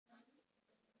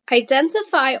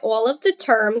Identify all of the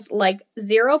terms like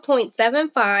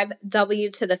 0.75 w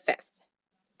to the fifth.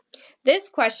 This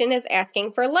question is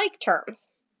asking for like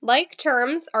terms. Like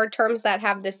terms are terms that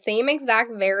have the same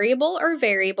exact variable or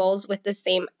variables with the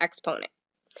same exponent.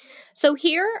 So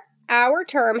here, our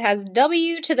term has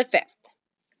w to the fifth.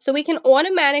 So we can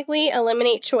automatically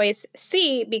eliminate choice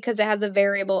C because it has a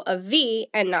variable of v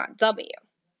and not w.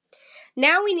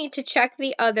 Now we need to check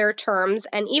the other terms,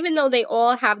 and even though they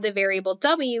all have the variable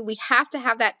w, we have to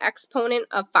have that exponent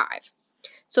of 5.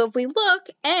 So if we look,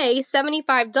 A,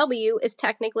 75w is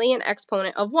technically an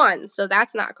exponent of 1, so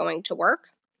that's not going to work.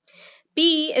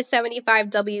 B is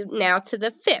 75w now to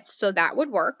the fifth, so that would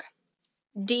work.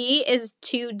 D is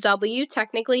 2w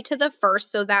technically to the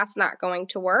first, so that's not going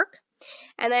to work.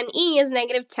 And then E is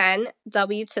negative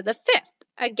 10w to the fifth.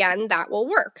 Again, that will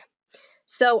work.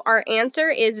 So our answer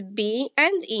is B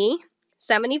and E.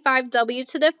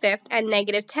 75w to the fifth and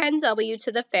negative 10w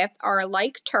to the fifth are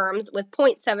like terms with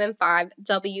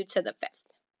 0.75w to the fifth.